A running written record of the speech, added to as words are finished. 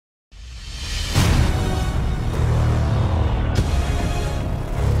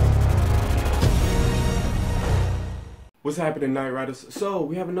What's happening, Night Riders? So,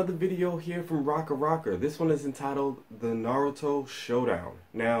 we have another video here from Rocker. This one is entitled The Naruto Showdown.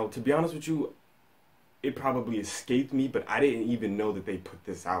 Now, to be honest with you, it probably escaped me, but I didn't even know that they put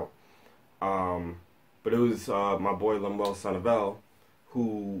this out. But it was my boy Lemuel Son of L,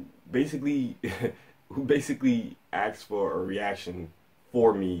 who basically asked for a reaction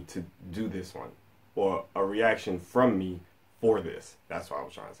for me to do this one. Or a reaction from me for this. That's what I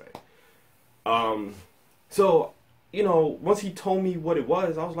was trying to say. So, you know, once he told me what it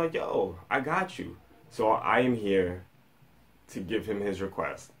was, I was like, yo, I got you. So I am here to give him his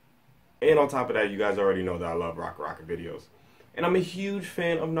request. And on top of that, you guys already know that I love Rocker videos. And I'm a huge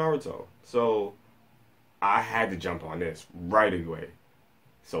fan of Naruto. So I had to jump on this right away.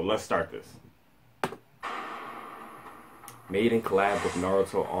 So let's start this. Made in collab with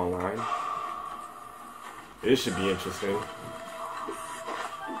Naruto Online. This should be interesting.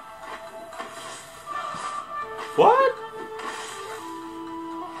 What?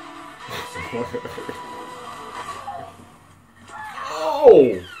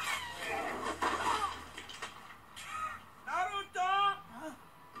 Oh! Naruto!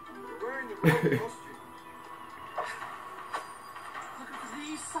 Wearing the wrong costume.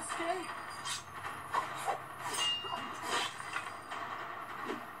 Please, Sasuke.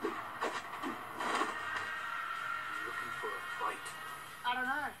 Looking for a fight? I don't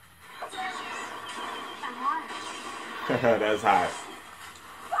know. That's hot.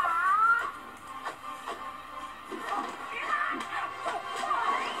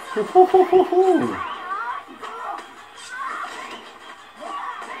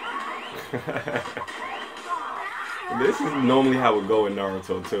 This is normally how it go in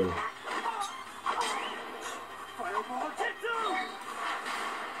Naruto too.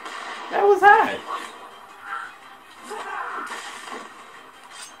 That was hot.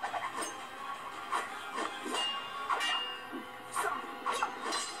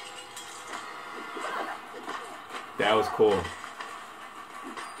 That was cool.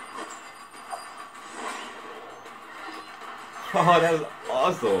 Oh, that was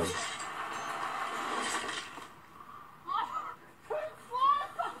awesome.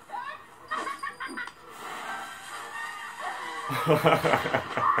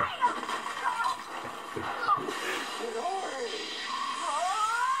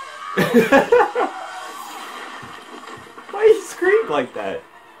 Why you scream like that?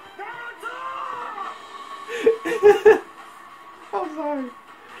 I'm sorry.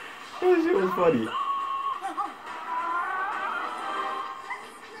 That shit was funny.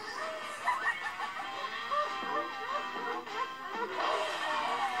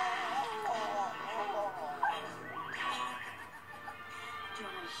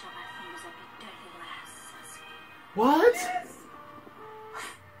 What?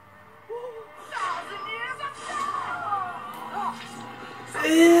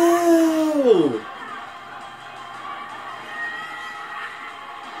 Ew!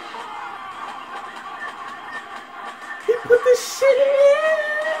 He put this shit in!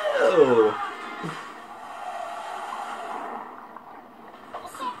 Ew!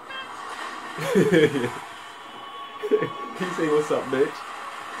 He say, "What's up, bitch?"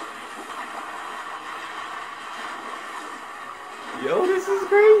 Yo, this is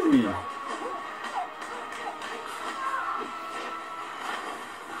crazy.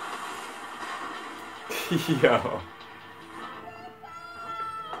 Yo.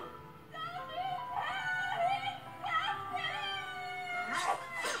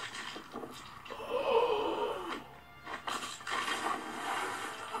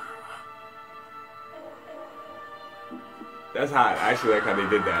 That's hot. I actually like how they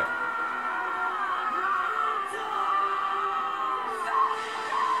did that.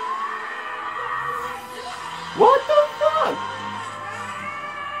 What the fuck?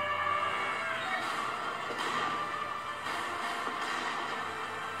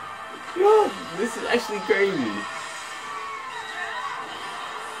 Yo, this is actually crazy.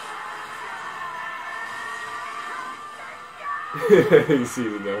 You see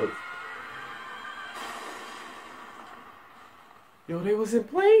the notes. Yo, they wasn't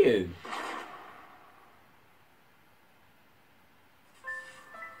playing.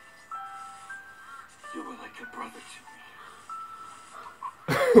 You were like a brother to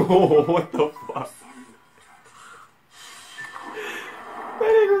me. Oh, what the fuck?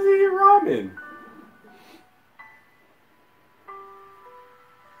 That nigga's eating ramen.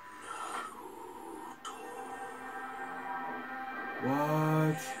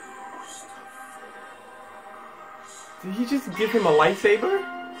 What? Did he just give him a lightsaber?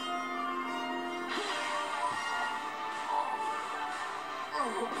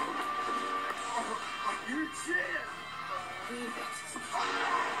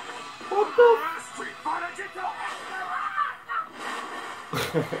 Street Fighter Jitsu.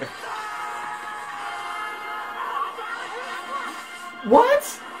 What?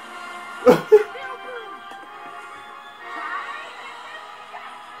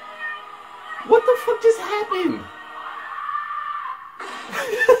 What the fuck just happened?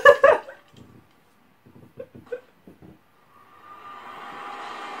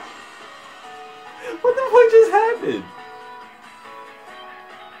 What the fuck just happened?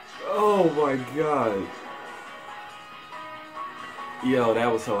 Oh my god. Yo,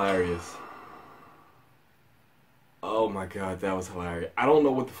 that was hilarious. Oh my god, that was hilarious. I don't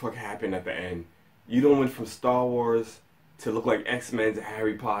know what the fuck happened at the end. You done went from Star Wars to look like X-Men to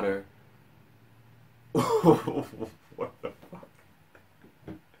Harry Potter. What the fuck?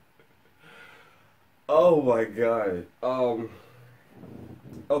 Oh my god.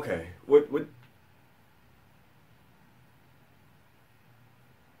 Okay. What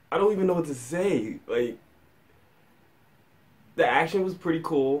I don't even know what to say. Like, the action was pretty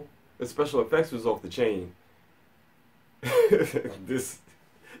cool. The special effects was off the chain. This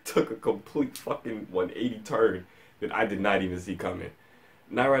took a complete fucking 180 turn that I did not even see coming.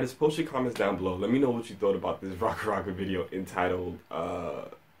 Night Riders, post your comments down below. Let me know what you thought about this Rocket video entitled,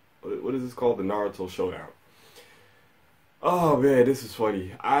 what is this called? The Naruto Showdown. Oh man, this is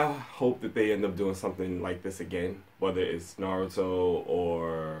funny. I hope that they end up doing something like this again, whether it's Naruto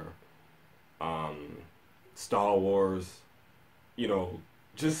or Star Wars. You know,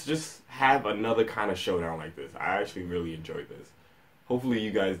 just have another kind of showdown like this. I actually really enjoyed this. Hopefully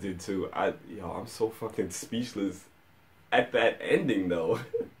you guys did too. I'm so fucking speechless at that ending though.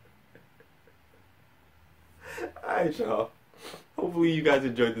 Alright, y'all. Hopefully you guys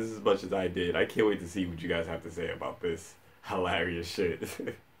enjoyed this as much as I did. I can't wait to see what you guys have to say about this hilarious shit.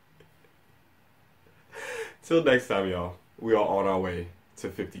 Till next time, y'all. We are on our way to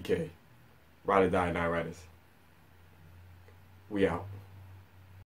 50K. Ride or die, Night Riders. We out.